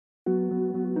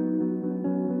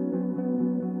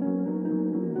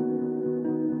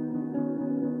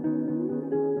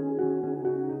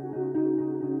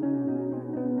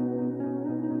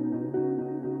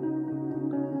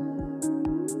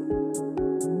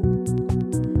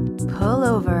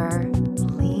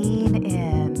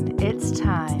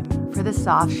time for the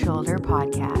Soft Shoulder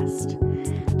Podcast.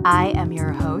 I am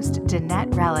your host,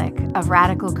 Danette Relic of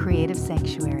Radical Creative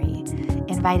Sanctuary,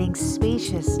 inviting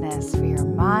spaciousness for your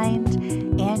mind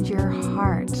and your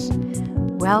heart.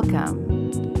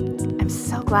 Welcome. I'm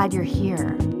so glad you're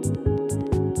here.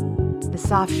 The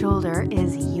Soft Shoulder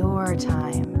is your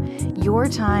time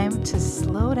to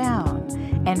slow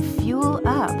down and fuel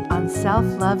up on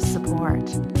self-love support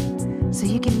so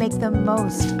you can make the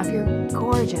most of your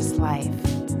gorgeous life.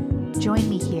 Join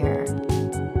me here.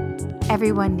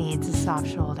 Everyone needs a soft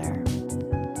shoulder.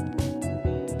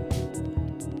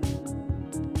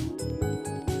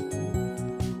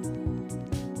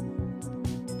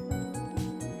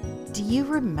 Do you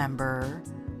remember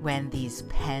when these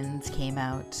pens came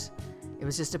out? It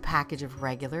was just a package of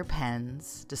regular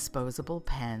pens, disposable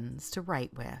pens to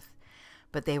write with,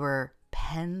 but they were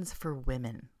pens for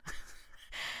women.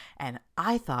 And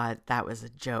I thought that was a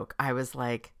joke. I was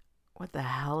like, what the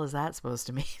hell is that supposed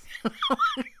to mean?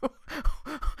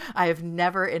 I have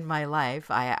never in my life,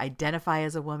 I identify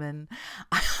as a woman.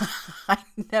 I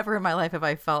never in my life have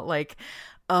I felt like,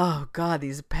 oh God,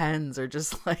 these pens are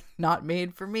just like not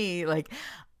made for me. Like,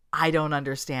 I don't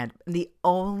understand. The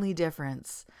only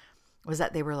difference was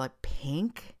that they were like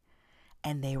pink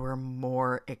and they were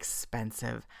more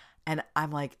expensive. And I'm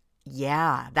like,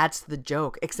 yeah, that's the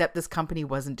joke. Except this company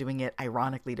wasn't doing it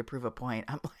ironically to prove a point.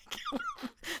 I'm like,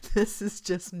 this is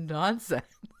just nonsense.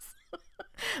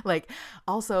 Like,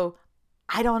 also,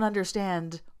 I don't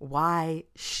understand why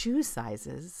shoe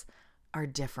sizes are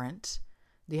different.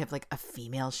 You have like a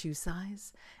female shoe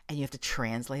size and you have to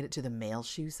translate it to the male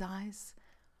shoe size.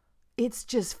 It's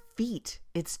just feet.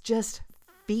 It's just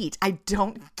feet. I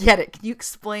don't get it. Can you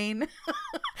explain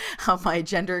how my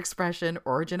gender expression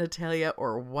or genitalia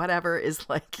or whatever is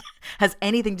like, has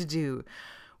anything to do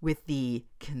with the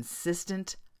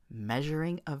consistent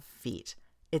measuring of feet?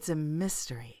 It's a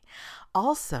mystery.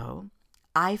 Also,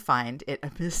 I find it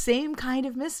the same kind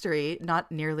of mystery,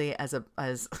 not nearly as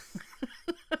as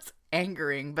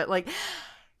angering, but like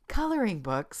coloring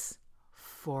books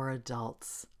for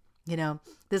adults. You know,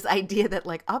 this idea that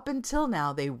like up until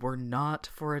now they were not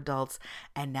for adults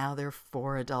and now they're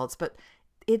for adults, but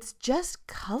it's just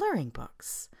coloring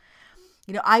books.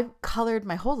 You know, I colored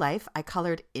my whole life. I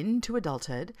colored into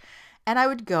adulthood and I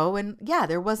would go and yeah,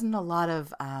 there wasn't a lot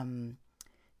of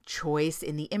choice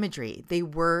in the imagery. They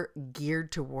were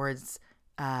geared towards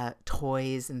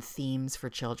toys and themes for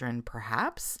children,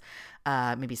 perhaps.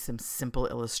 Maybe some simple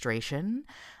illustration.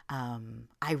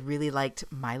 I really liked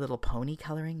My Little Pony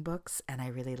coloring books, and I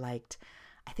really liked,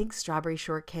 I think, Strawberry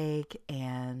Shortcake,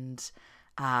 and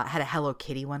had a Hello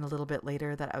Kitty one a little bit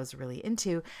later that I was really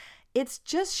into. It's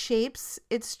just shapes.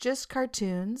 It's just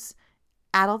cartoons.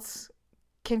 Adults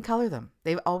can color them.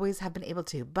 They always have been able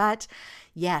to. But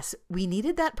yes, we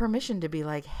needed that permission to be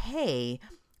like, hey,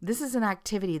 this is an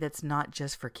activity that's not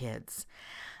just for kids.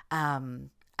 I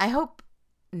hope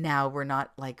now we're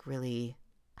not like really...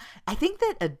 I think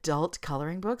that adult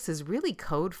coloring books is really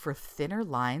code for thinner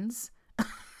lines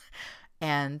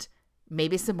and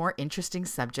maybe some more interesting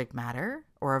subject matter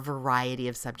or a variety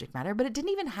of subject matter. But it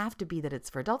didn't even have to be that it's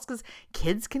for adults because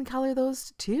kids can color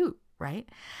those too, right?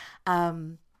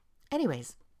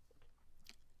 Anyways.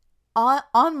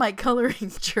 On my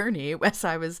coloring journey, as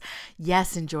I was,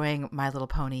 yes, enjoying My Little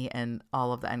Pony and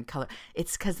all of that and color,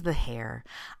 it's because of the hair.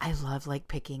 I love like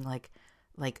picking like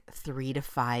 3 to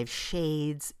 5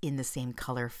 shades in the same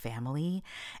color family.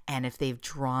 And if they've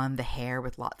drawn the hair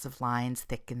with lots of lines,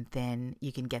 thick and thin,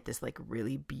 you can get this like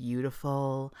really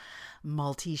beautiful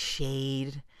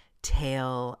multi-shade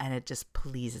tail. And it just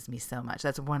pleases me so much.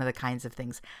 That's one of the kinds of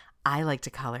things I like to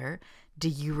color. Do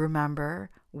you remember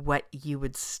what you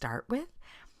would start with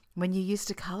when you used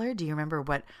to color? Do you remember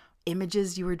what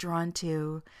images you were drawn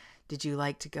to? Did you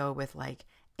like to go with like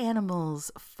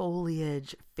animals,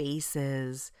 foliage,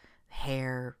 faces,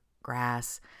 hair,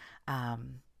 grass,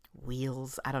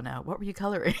 wheels? I don't know. What were you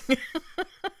coloring?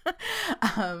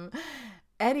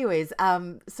 Anyways,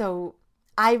 so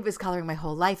I was coloring my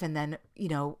whole life. And then, you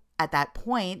know, at that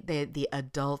point, the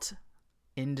adult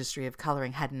industry of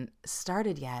coloring hadn't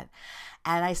started yet.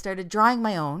 And I started drawing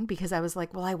my own because I was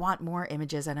like, well, I want more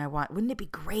images and wouldn't it be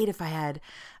great if I had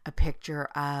a picture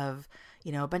of,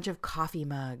 you know, a bunch of coffee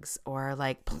mugs or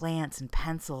like plants and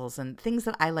pencils and things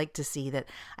that I like to see that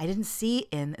I didn't see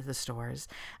in the stores.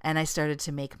 And I started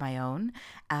to make my own.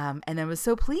 And I was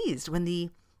so pleased when the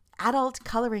adult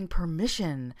coloring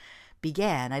permission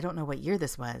began. I don't know what year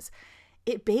this was.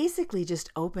 It basically just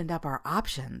opened up our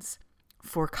options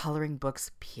for coloring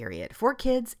books, period. For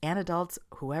kids and adults,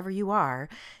 whoever you are,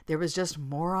 there was just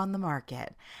more on the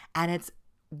market. And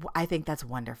I think that's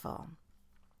wonderful.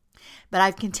 But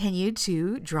I've continued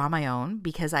to draw my own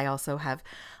because I have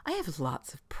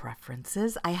lots of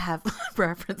preferences. I have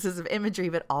preferences of imagery,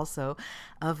 but also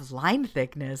of line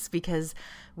thickness, because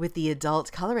with the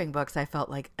adult coloring books, I felt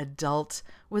like adult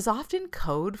was often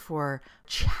code for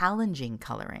challenging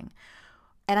coloring.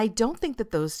 And I don't think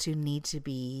that those two need to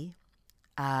be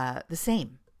the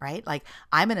same, right? Like,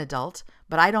 I'm an adult,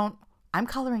 but I'm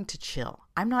coloring to chill.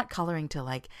 I'm not coloring to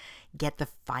like get the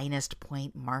finest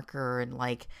point marker and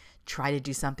like try to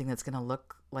do something that's going to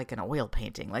look like an oil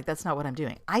painting. Like, that's not what I'm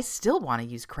doing. I still want to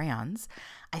use crayons.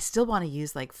 I still want to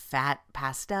use like fat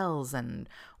pastels and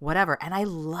whatever. And I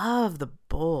love the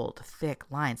bold,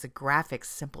 thick lines, the graphics,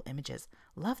 simple images.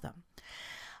 Love them.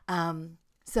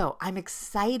 So I'm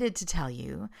excited to tell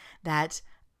you that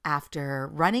after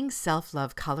running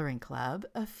Self-Love Coloring Club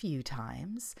a few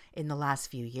times in the last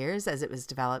few years, as it was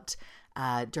developed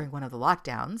during one of the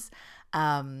lockdowns,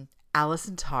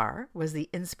 Alison Tarr was the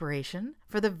inspiration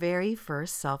for the very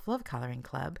first Self-Love Coloring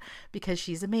Club because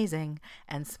she's amazing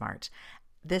and smart.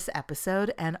 This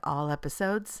episode and all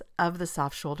episodes of The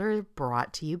Soft Shoulder are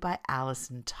brought to you by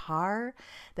Alison Tarr.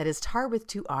 That is Tarr with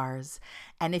 2 R's.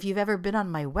 And if you've ever been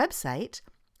on my website,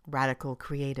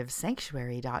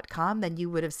 radicalcreativesanctuary.com, then you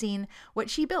would have seen what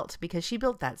she built, because she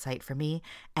built that site for me.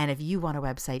 And if you want a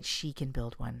website, she can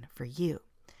build one for you.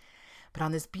 But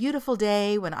on this beautiful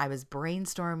day when I was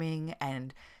brainstorming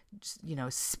and,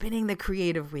 spinning the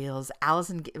creative wheels,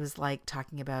 Alison was like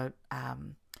talking about,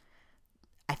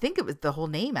 I think it was the whole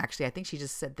name, actually. I think she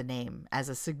just said the name as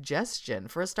a suggestion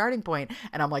for a starting point.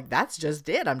 And I'm like, that's just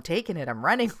it. I'm taking it. I'm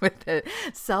running with it.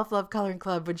 Self-Love Coloring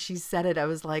Club. When she said it, I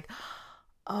was like,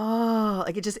 oh,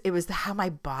 like it was how my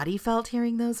body felt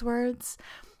hearing those words.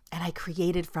 And I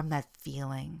created from that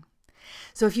feeling.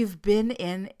 So if you've been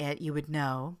in it, you would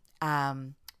know.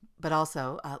 But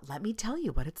also, let me tell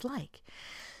you what it's like.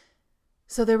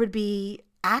 So there would be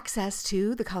access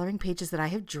to the coloring pages that I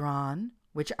have drawn,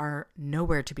 which are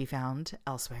nowhere to be found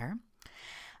elsewhere.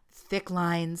 Thick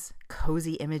lines,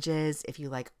 cozy images. If you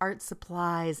like art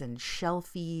supplies and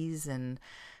shelfies and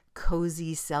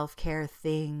cozy self-care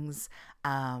things,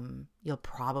 you'll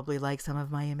probably like some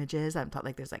of my images. I'm thought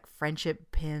like there's like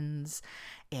friendship pins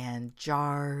and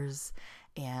jars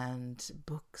and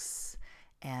books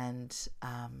and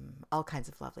all kinds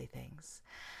of lovely things.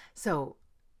 So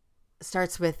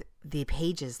starts with the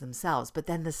pages themselves, but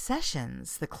then the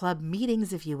sessions, the club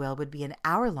meetings, if you will, would be an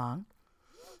hour long,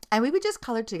 and we would just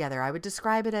color together. I would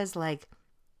describe it as like,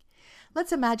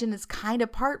 let's imagine it's kind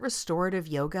of part restorative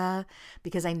yoga,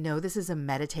 because I know this is a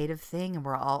meditative thing and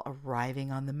we're all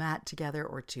arriving on the mat together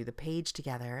or to the page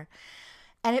together.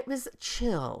 And it was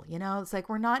chill, it's like,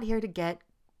 we're not here to get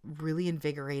really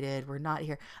invigorated. We're not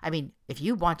here. I mean, if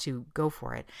you want to, go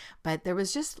for it. But there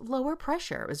was just lower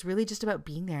pressure. It was really just about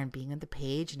being there and being on the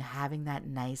page and having that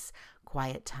nice,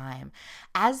 quiet time.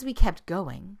 As we kept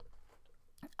going,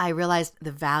 I realized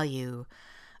the value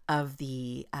of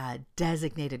the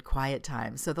designated quiet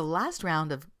time. So the last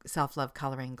round of Self-Love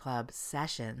Coloring Club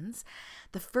sessions,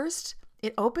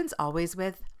 it opens always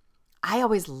with, I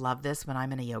always love this when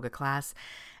I'm in a yoga class,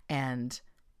 and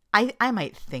I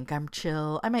might think I'm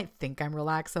chill. I might think I'm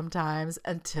relaxed sometimes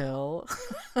until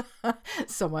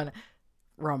someone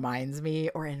reminds me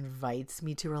or invites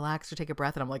me to relax or take a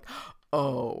breath. And I'm like,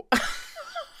 oh,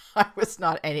 I was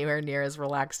not anywhere near as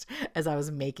relaxed as I was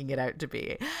making it out to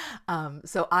be.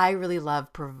 So I really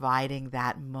love providing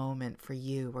that moment for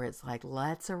you where it's like,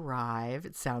 let's arrive.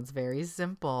 It sounds very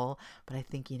simple, but I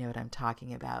think you know what I'm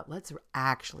talking about. Let's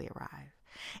actually arrive.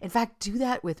 In fact, do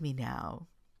that with me now.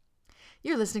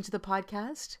 You're listening to the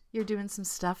podcast. You're doing some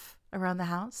stuff around the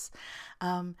house.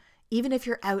 Even if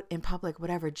you're out in public,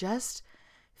 whatever, just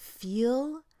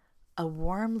feel a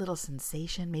warm little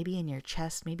sensation, maybe in your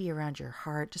chest, maybe around your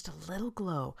heart, just a little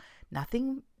glow.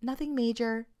 Nothing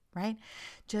major, right?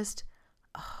 Just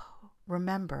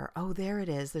remember, there it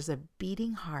is. There's a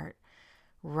beating heart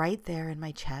right there in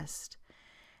my chest.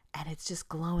 And it's just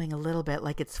glowing a little bit,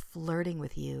 like it's flirting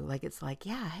with you. Like it's like,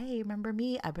 yeah, hey, remember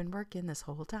me? I've been working this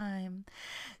whole time.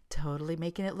 Totally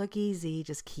making it look easy.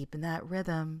 Just keeping that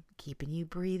rhythm, keeping you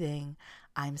breathing.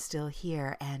 I'm still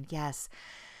here. And yes,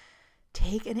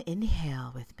 take an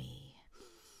inhale with me.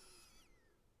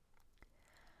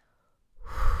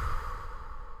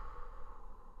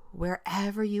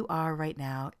 Wherever you are right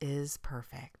now is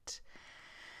perfect.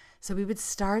 So we would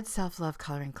start Self-Love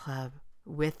Coloring Club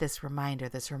with this reminder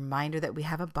that we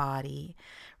have a body,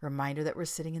 reminder that we're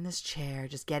sitting in this chair,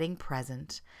 just getting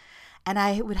present. And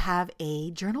I would have a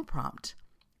journal prompt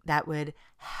that would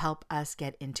help us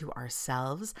get into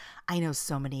ourselves. I know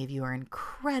so many of you are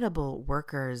incredible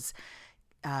workers,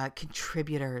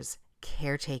 contributors,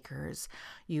 caretakers.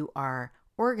 You are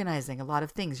organizing a lot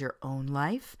of things, your own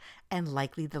life and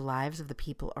likely the lives of the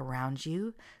people around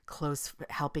you,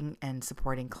 helping and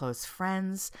supporting close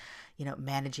friends,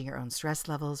 managing your own stress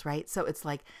levels, right? So it's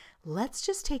like, let's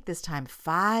just take this time,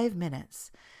 5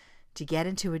 minutes, to get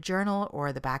into a journal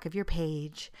or the back of your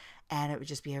page. And it would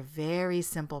just be a very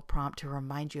simple prompt to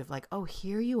remind you of like, oh,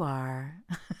 here you are.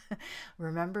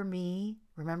 Remember me,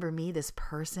 this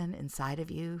person inside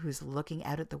of you who's looking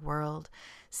out at the world,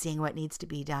 seeing what needs to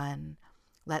be done.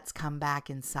 Let's come back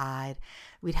inside.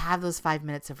 We'd have those 5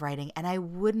 minutes of writing, and I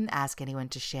wouldn't ask anyone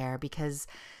to share because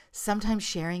sometimes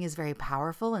sharing is very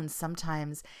powerful, and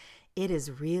sometimes it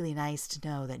is really nice to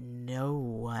know that no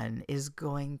one is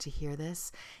going to hear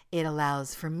this. It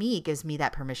gives me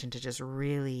that permission to just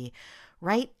really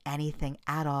write anything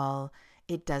at all.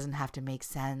 It doesn't have to make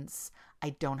sense.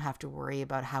 I don't have to worry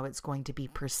about how it's going to be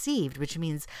perceived, which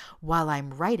means while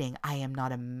I'm writing, I am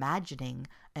not imagining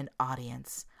an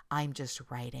audience. I'm just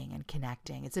writing and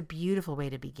connecting. It's a beautiful way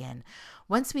to begin.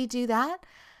 Once we do that,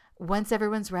 once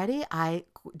everyone's ready, I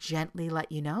gently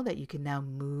let you know that you can now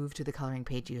move to the coloring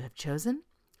page you have chosen.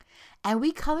 And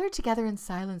we color together in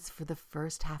silence for the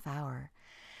first half hour.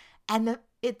 And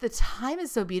the time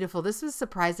is so beautiful. This was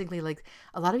surprisingly like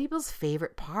a lot of people's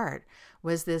favorite part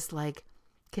was this like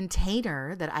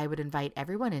container that I would invite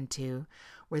everyone into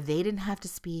where they didn't have to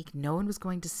speak. No one was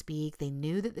going to speak. They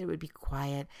knew that it would be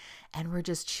quiet. And we're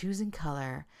just choosing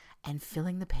color and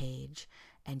filling the page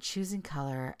and choosing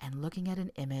color and looking at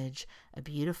an image, a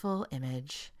beautiful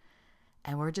image,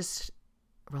 and we're just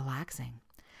relaxing.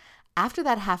 After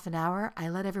that half an hour, I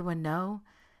let everyone know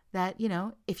that,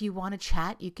 if you want to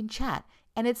chat, you can chat.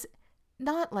 And it's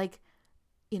not like,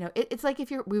 it's like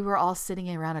if we were all sitting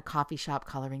around a coffee shop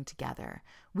coloring together.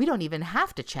 We don't even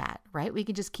have to chat, right? We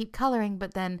can just keep coloring.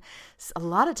 But then a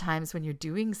lot of times when you're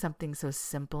doing something so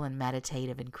simple and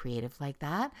meditative and creative like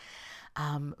that,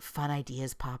 fun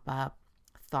ideas pop up.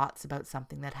 Thoughts about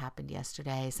something that happened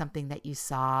yesterday, something that you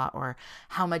saw, or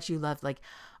how much you loved, like,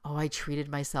 oh, I treated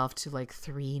myself to like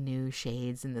 3 new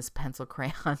shades in this pencil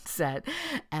crayon set,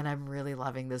 and I'm really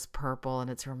loving this purple, and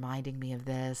it's reminding me of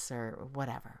this, or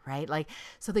whatever, right? Like,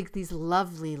 so like these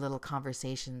lovely little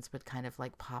conversations would kind of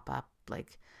like pop up,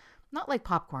 like, not like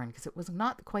popcorn, because it was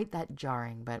not quite that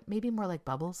jarring, but maybe more like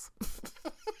bubbles.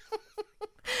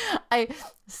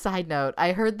 Side note,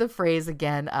 I heard the phrase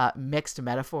again, mixed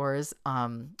metaphors,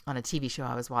 on a TV show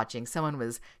I was watching. Someone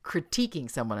was critiquing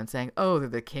someone and saying, oh, they're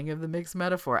the king of the mixed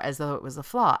metaphor, as though it was a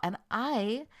flaw. And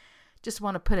I just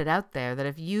want to put it out there that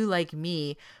if you, like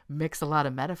me, mix a lot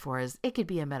of metaphors, it could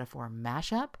be a metaphor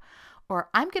mashup, or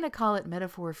I'm going to call it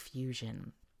metaphor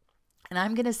fusion. And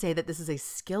I'm going to say that this is a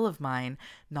skill of mine,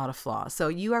 not a flaw. So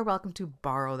you are welcome to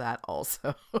borrow that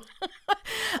also.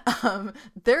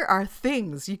 There are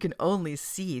things you can only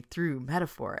see through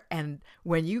metaphor. And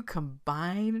when you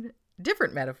combine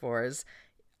different metaphors,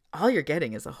 all you're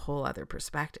getting is a whole other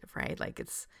perspective, right? Like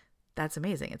that's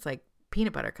amazing. It's like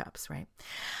peanut butter cups, right?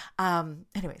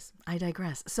 Anyways, I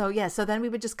digress. So then we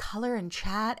would just color and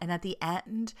chat. And at the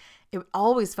end, it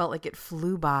always felt like it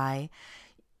flew by.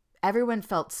 Everyone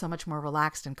felt so much more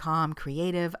relaxed and calm,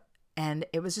 creative, and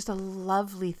it was just a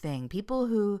lovely thing. People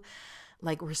who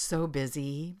like were so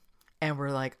busy and were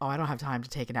like, oh, I don't have time to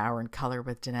take an hour and color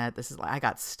with Jeanette. This is like, I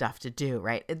got stuff to do,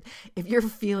 right? And if you're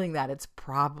feeling that, it's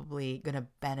probably going to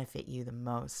benefit you the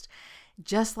most.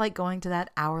 Just like going to that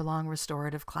hour-long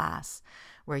restorative class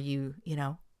where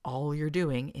all you're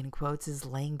doing, in quotes, is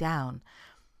laying down.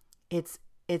 It's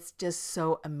just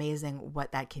so amazing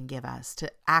what that can give us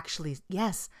to actually,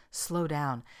 yes, slow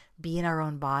down, be in our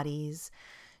own bodies,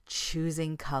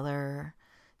 choosing color,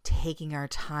 taking our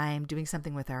time, doing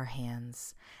something with our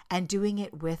hands, and doing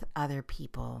it with other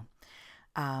people.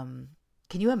 Can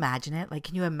you imagine it? Like,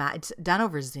 can you imagine? It's done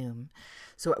over Zoom,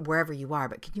 so wherever you are,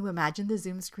 but can you imagine the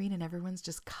Zoom screen and everyone's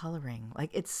just coloring? Like,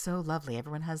 it's so lovely.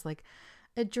 Everyone has like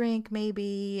a drink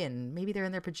maybe, and maybe they're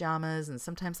in their pajamas, and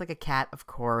sometimes like a cat, of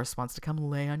course, wants to come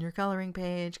lay on your coloring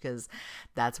page because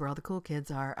that's where all the cool kids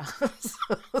are.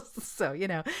 So,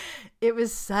 it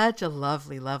was such a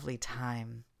lovely, lovely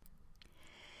time.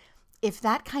 If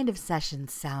that kind of session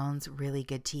sounds really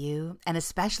good to you, and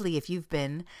especially if you've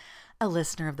been a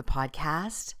listener of the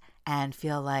podcast and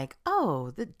feel like,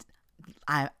 oh,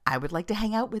 I would like to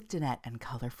hang out with Jeanette and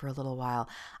color for a little while,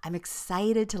 I'm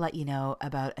excited to let you know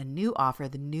about a new offer,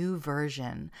 the new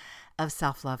version of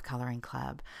Self-Love Coloring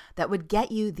Club that would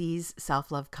get you these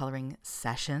self-love coloring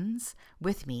sessions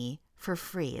with me for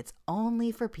free. It's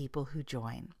only for people who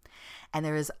join. And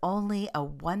there is only a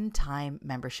one-time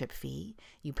membership fee.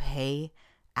 You pay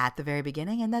at the very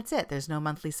beginning, and that's it. There's no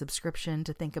monthly subscription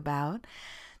to think about.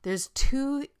 There's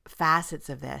two facets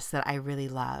of this that I really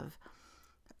love.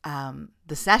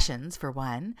 The sessions, for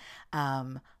one.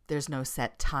 There's no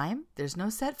set time. There's no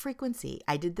set frequency.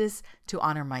 I did this to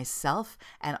honor myself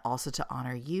and also to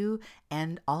honor you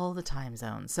and all the time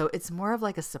zones. So it's more of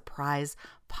like a surprise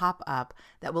pop-up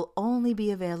that will only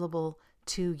be available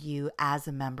to you as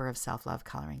a member of Self-Love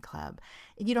Coloring Club.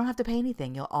 And you don't have to pay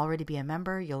anything. You'll already be a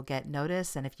member. You'll get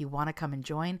notice. And if you want to come and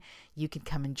join, you can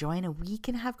come and join, and we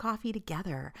can have coffee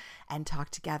together and talk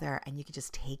together. And you can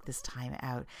just take this time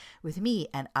out with me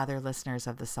and other listeners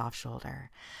of the Soft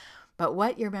Shoulder. But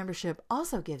what your membership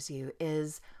also gives you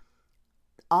is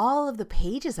all of the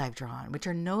pages I've drawn, which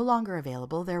are no longer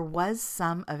available. There was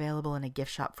some available in a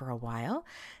gift shop for a while.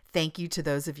 Thank you to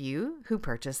those of you who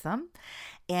purchased them.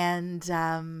 And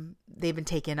they've been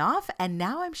taken off, and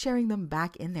now I'm sharing them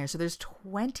back in there. So there's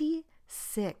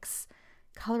 26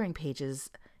 coloring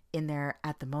pages in there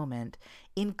at the moment,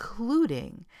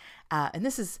 including, and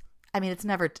this is, I mean,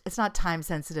 it's not time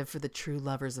sensitive for the true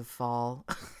lovers of fall.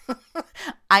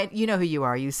 You know who you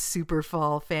are, you super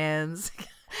fall fans.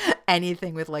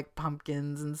 Anything with like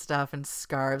pumpkins and stuff and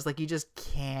scarves, like you just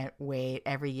can't wait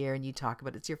every year, and you talk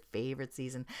about it's your favorite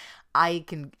season. I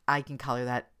can color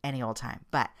that any old time.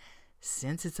 But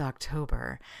since it's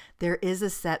October, there is a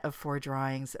set of 4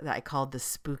 drawings that I called the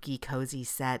Spooky Cozy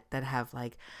set that have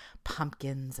like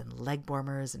pumpkins and leg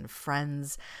warmers and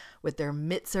friends with their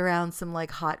mitts around some like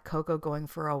hot cocoa going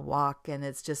for a walk, and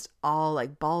it's just all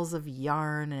like balls of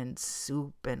yarn and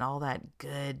soup and all that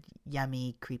good,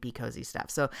 yummy, creepy, cozy stuff.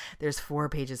 So there's 4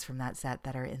 pages from that set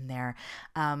that are in there,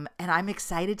 and I'm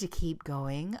excited to keep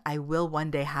going. I will one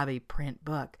day have a print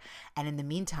book, and in the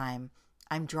meantime,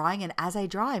 I'm drawing, and as I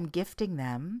draw, I'm gifting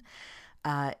them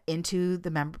into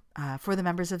the for the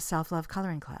members of Self-Love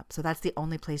Coloring Club. So that's the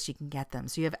only place you can get them.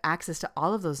 So you have access to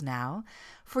all of those now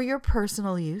for your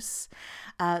personal use.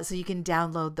 So you can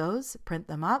download those, print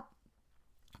them up,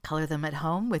 color them at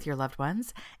home with your loved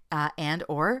ones, and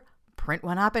or print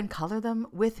one up and color them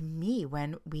with me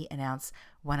when we announce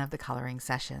one of the coloring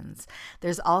sessions.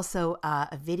 There's also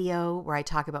a video where I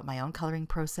talk about my own coloring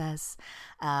process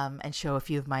and show a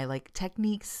few of my like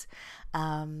techniques.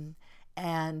 And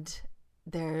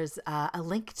there's a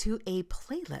link to a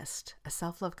playlist, a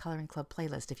Self-Love Coloring Club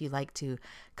playlist, if you like to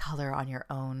color on your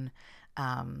own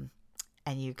and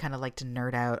you kind of like to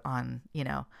nerd out on,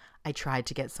 I tried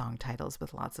to get song titles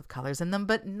with lots of colors in them,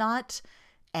 but not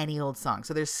any old song.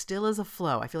 So there still is a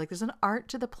flow. I feel like there's an art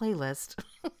to the playlist.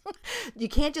 You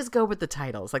can't just go with the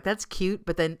titles. Like that's cute,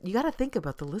 but then you got to think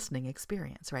about the listening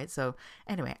experience, right? So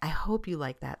anyway, I hope you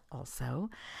like that also.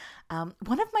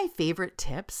 One of my favorite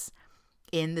tips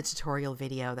in the tutorial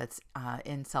video that's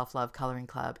in Self-Love Coloring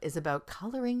Club is about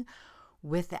coloring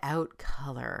without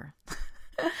color.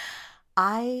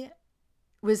 I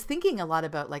was thinking a lot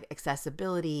about like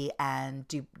accessibility and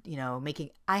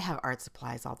I have art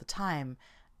supplies all the time,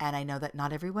 and I know that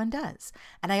not everyone does.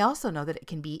 And I also know that it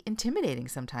can be intimidating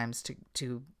sometimes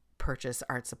to purchase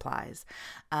art supplies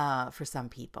for some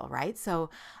people, right? So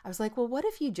I was like, well, what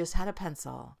if you just had a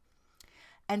pencil?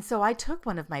 And so I took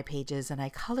one of my pages and I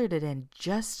colored it in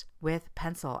just with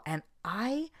pencil, and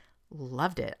I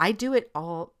loved it. I do it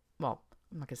I'm not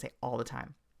going to say all the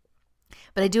time,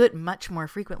 but I do it much more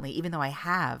frequently, even though I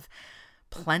have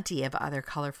plenty of other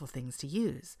colorful things to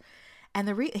use. And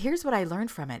here's what I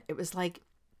learned from it. It was like,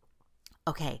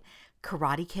 okay,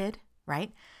 Karate Kid,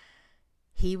 right?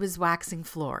 He was waxing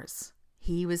floors.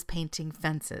 He was painting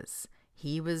fences.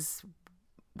 He was,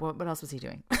 what else was he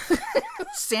doing?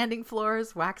 Sanding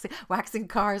floors, waxing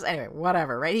cars. Anyway,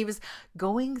 whatever, right? He was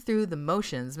going through the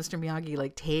motions. Mr. Miyagi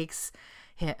like takes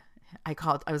him. I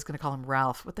was going to call him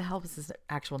Ralph. What the hell was his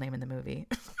actual name in the movie?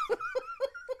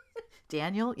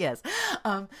 Daniel? Yes.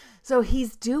 So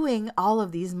he's doing all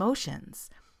of these motions,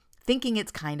 thinking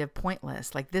it's kind of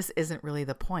pointless. Like, this isn't really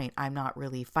the point. I'm not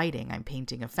really fighting. I'm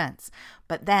painting a fence.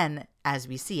 But then, as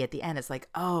we see at the end, it's like,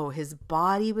 oh, his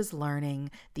body was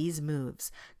learning these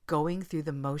moves, going through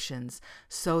the motions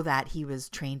so that he was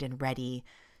trained and ready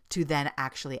to then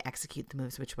actually execute the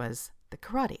moves, which was the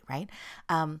karate, right?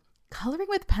 Coloring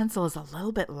with pencil is a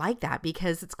little bit like that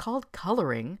because it's called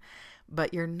coloring,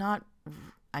 but you're not,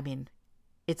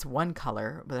 it's one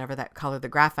color, whatever that color the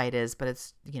graphite is, but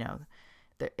it's,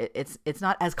 it's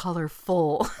not as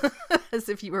colorful as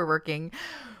if you were working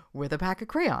with a pack of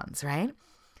crayons, right?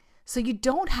 So you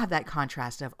don't have that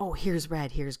contrast of, oh, here's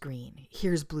red, here's green,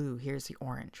 here's blue, here's the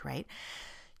orange, right?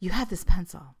 You have this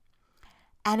pencil.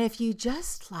 And if you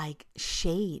just like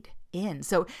shade in,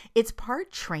 so it's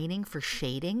part training for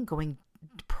shading,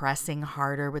 pressing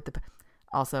harder with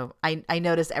Also, I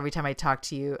notice every time I talk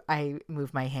to you, I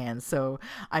move my hands. So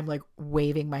I'm like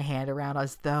waving my hand around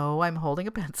as though I'm holding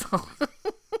a pencil.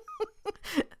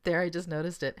 There, I just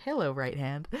noticed it. Hello, right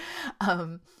hand.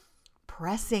 Um,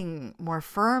 Pressing more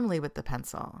firmly with the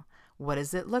pencil. What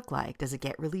does it look like? Does it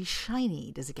get really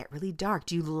shiny? Does it get really dark?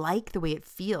 Do you like the way it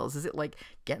feels? Is it like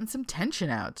getting some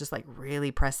tension out, just like really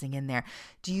pressing in there?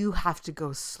 Do you have to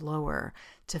go slower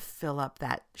to fill up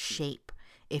that shape?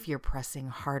 If you're pressing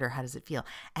harder, how does it feel?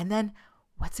 And then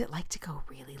what's it like to go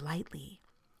really lightly?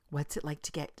 What's it like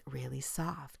to get really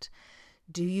soft?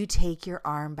 Do you take your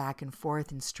arm back and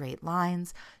forth in straight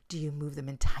lines? Do you move them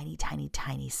in tiny, tiny,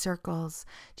 tiny circles?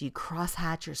 Do you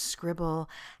crosshatch or scribble?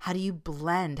 How do you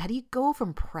blend? How do you go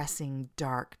from pressing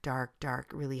dark, dark,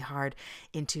 dark really hard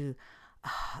into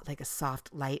like a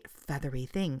soft, light, feathery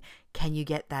thing? Can you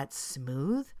get that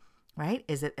smooth? Right?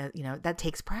 Is it, that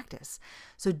takes practice.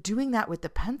 So doing that with the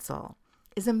pencil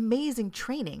is amazing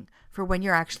training for when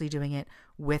you're actually doing it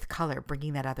with color,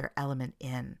 bringing that other element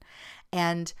in.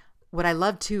 And what I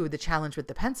love too, the challenge with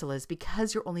the pencil is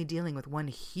because you're only dealing with one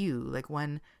hue, like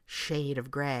one shade of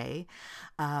gray,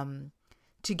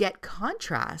 to get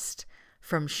contrast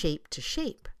from shape to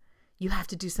shape, you have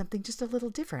to do something just a little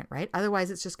different, right?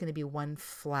 Otherwise, it's just going to be one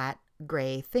flat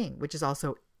gray thing, which is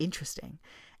also interesting.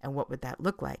 And what would that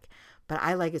look like? But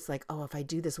I like, it's like, oh, if I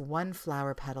do this one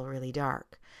flower petal really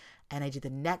dark and I do the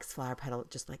next flower petal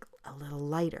just like a little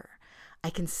lighter, I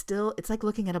can still, it's like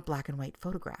looking at a black and white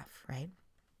photograph, right?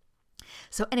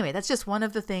 So anyway, that's just one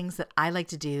of the things that I like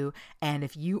to do. And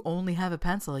if you only have a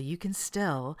pencil, you can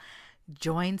still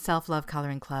join Self-Love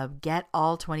Coloring Club, get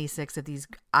all 26 of these,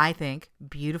 I think,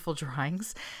 beautiful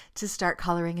drawings to start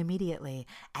coloring immediately.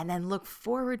 And then look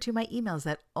forward to my emails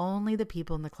that only the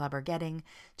people in the club are getting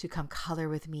to come color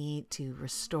with me, to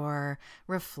restore,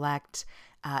 reflect.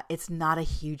 It's not a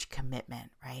huge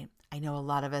commitment, right? I know a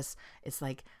lot of us, it's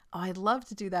like, oh, I'd love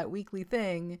to do that weekly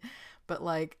thing, but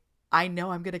like, I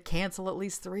know I'm going to cancel at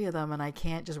least 3 of them and I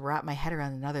can't just wrap my head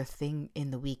around another thing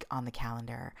in the week on the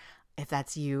calendar. If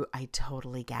that's you, I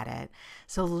totally get it.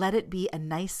 So let it be a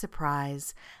nice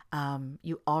surprise.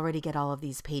 You already get all of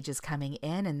these pages coming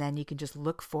in, and then you can just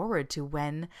look forward to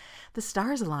when the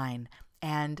stars align.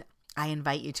 And I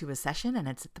invite you to a session, and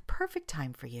it's the perfect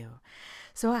time for you.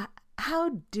 So how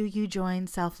do you join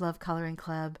Self-Love Coloring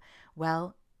Club?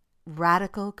 Well,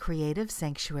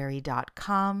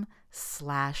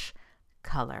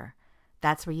 radicalcreativesanctuary.com/color.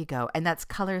 That's where you go. And that's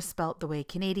color spelt the way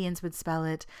Canadians would spell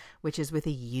it, which is with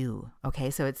a U.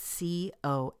 Okay, so it's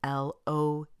COLOUR.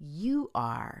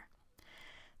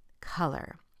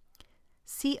 Color.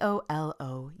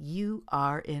 COLO. You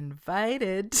are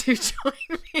invited to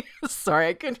join me. Sorry,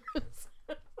 I couldn't.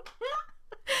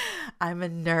 I'm a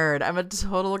nerd. I'm a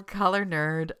total color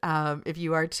nerd. If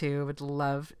you are too, would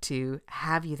love to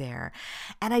have you there.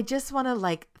 And I just want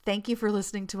to thank you for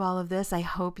listening to all of this. I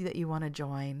hope that you want to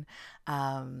join.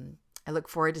 I look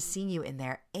forward to seeing you in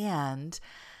there. And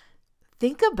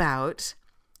think about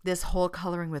this whole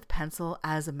coloring with pencil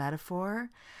as a metaphor.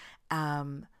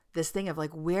 This thing of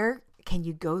where can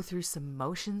you go through some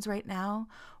motions right now?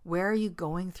 Where are you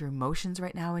going through motions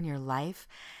right now in your life?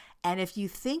 And if you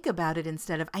think about it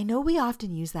instead of, I know we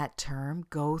often use that term,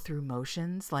 go through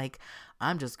motions, like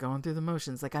I'm just going through the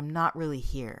motions, like I'm not really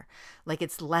here, like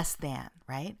it's less than,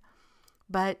 right?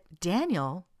 But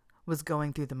Daniel was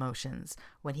going through the motions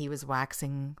when he was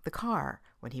waxing the car,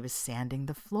 when he was sanding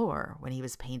the floor, when he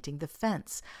was painting the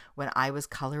fence, when I was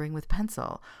coloring with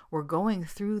pencil. We're going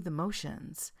through the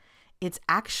motions. It's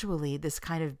actually this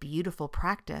kind of beautiful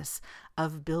practice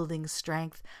of building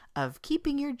strength, of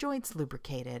keeping your joints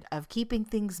lubricated, of keeping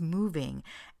things moving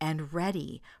and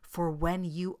ready for when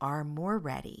you are more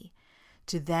ready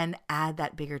to then add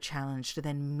that bigger challenge, to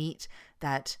then meet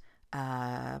that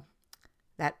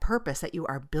that purpose that you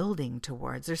are building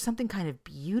towards. There's something kind of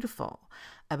beautiful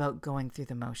about going through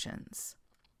the motions.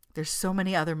 There's so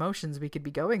many other motions we could be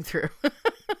going through.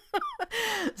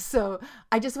 So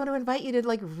I just want to invite you to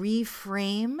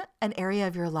reframe an area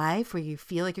of your life where you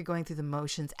feel like you're going through the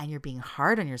motions and you're being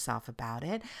hard on yourself about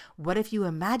it. What if you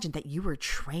imagined that you were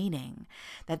training,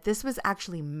 that this was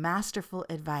actually masterful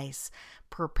advice,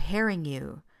 preparing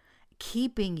you,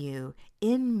 keeping you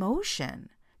in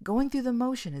motion? Going through the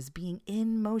motion is being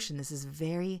in motion. This is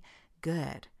very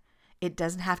good. It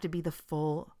doesn't have to be the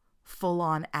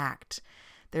full-on act.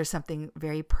 There's something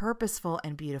very purposeful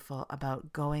and beautiful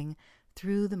about going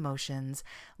through the motions.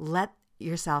 Let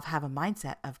yourself have a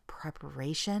mindset of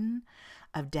preparation,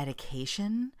 of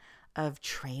dedication, of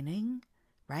training,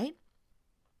 right?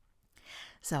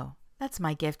 So that's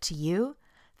my gift to you.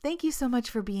 Thank you so much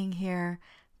for being here.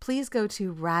 please go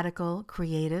to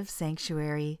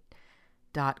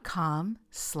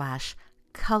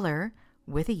radicalcreativesanctuary.com/color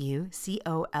with a U,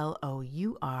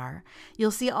 COLOUR.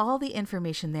 You'll see all the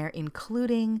information there,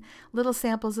 including little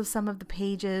samples of some of the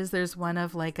pages. There's one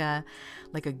of like a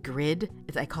grid.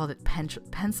 I called it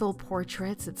pencil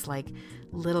portraits. It's like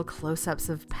little close-ups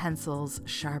of pencils,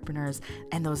 sharpeners,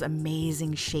 and those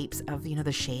amazing shapes of,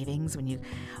 the shavings when you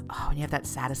have that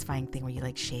satisfying thing where you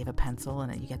like shave a pencil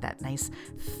and you get that nice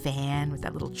fan with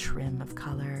that little trim of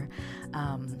color.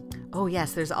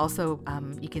 Yes, there's also,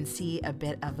 you can see a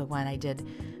bit of the one I did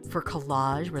for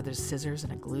collage where there's scissors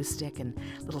and a glue stick and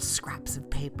little scraps of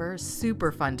paper.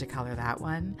 Super fun to color that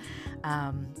one.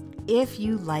 If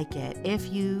you like it,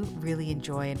 if you really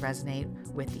enjoy and resonate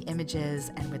with the images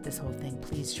and with this whole thing,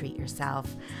 please treat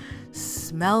yourself.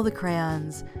 Smell the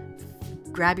crayons,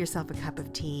 grab yourself a cup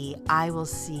of tea. I will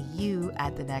see you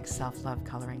at the next Self-Love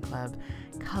Coloring Club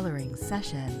coloring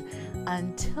session.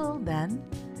 Until then,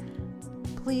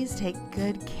 please take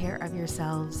good care of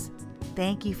yourselves.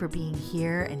 Thank you for being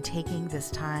here and taking this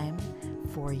time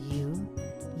for you.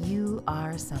 You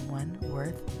are someone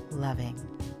worth loving.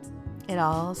 It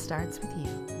all starts with you.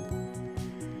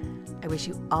 I wish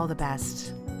you all the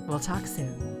best. We'll talk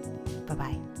soon.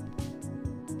 Bye-bye.